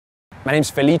My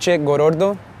name's Felice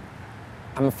Gorordo.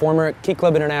 I'm a former Key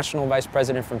Club International Vice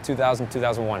President from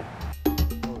 2000-2001.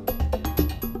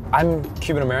 I'm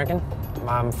Cuban American.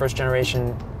 I'm first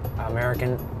generation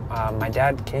American. My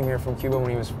dad came here from Cuba when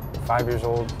he was 5 years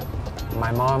old.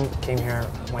 My mom came here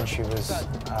when she was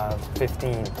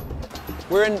 15.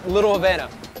 We're in Little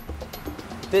Havana.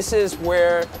 This is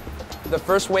where the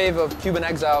first wave of Cuban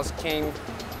exiles came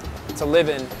to live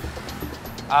in.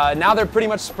 Now they're pretty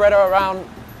much spread around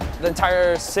the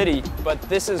entire city, but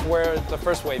this is where the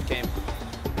first wave came.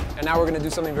 And now we're going to do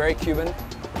something very Cuban,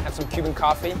 have some Cuban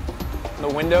coffee in the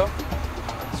window.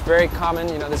 It's very common,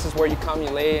 you know, this is where you come, you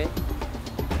lay,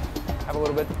 have a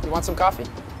little bit. You want some coffee?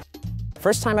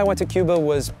 First time I went to Cuba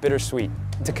was bittersweet.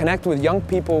 To connect with young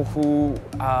people who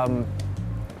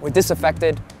were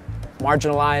disaffected,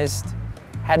 marginalized,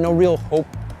 had no real hope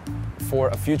for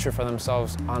a future for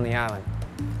themselves on the island.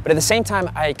 But at the same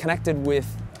time, I connected with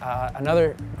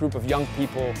another group of young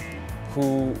people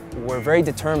who were very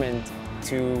determined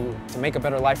to make a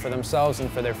better life for themselves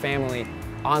and for their family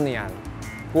on the island,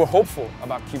 who were hopeful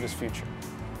about Cuba's future.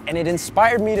 And it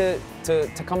inspired me to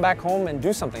come back home and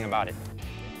do something about it.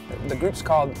 The group's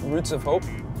called Roots of Hope.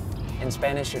 In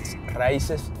Spanish, it's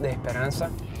Raíces de Esperanza.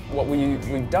 What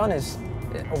we've done is,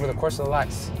 over the course of the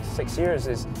last 6 years,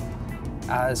 is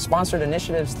sponsored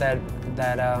initiatives that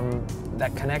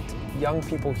connect young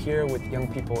people here with young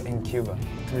people in Cuba.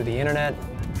 Through the internet,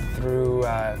 through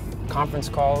conference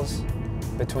calls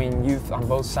between youth on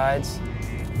both sides.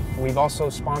 We've also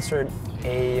sponsored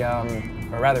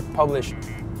or rather published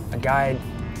a guide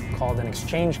called an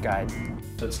exchange guide.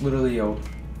 So it's literally a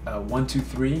 1, 2,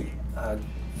 3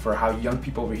 for how young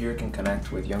people over here can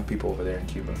connect with young people over there in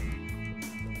Cuba.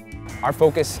 Our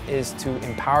focus is to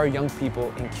empower young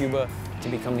people in Cuba to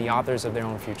become the authors of their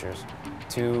own futures,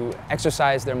 to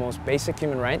exercise their most basic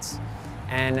human rights,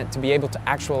 and to be able to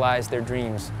actualize their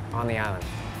dreams on the island,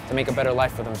 to make a better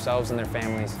life for themselves and their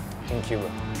families in Cuba.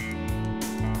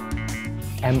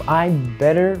 Am I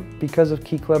better because of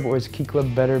Key Club, or is Key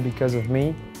Club better because of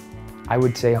me? I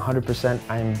would say 100%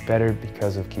 I am better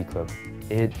because of Key Club.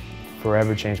 It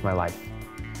forever changed my life.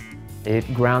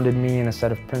 It grounded me in a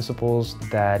set of principles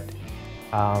that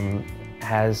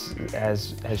has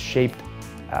shaped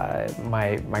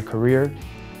my career,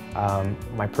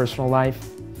 my personal life.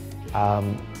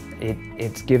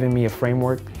 It's given me a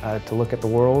framework to look at the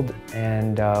world,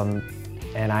 and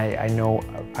I know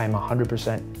I'm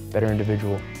 100% better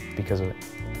individual because of it.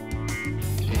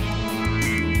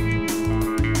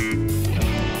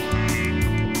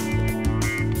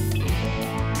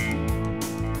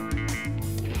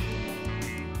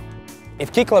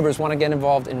 If Key Clubbers want to get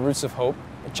involved in Roots of Hope,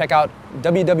 check out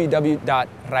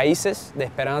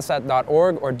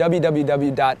www.raicesdeesperanza.org or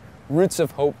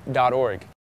www.rootsofhope.org.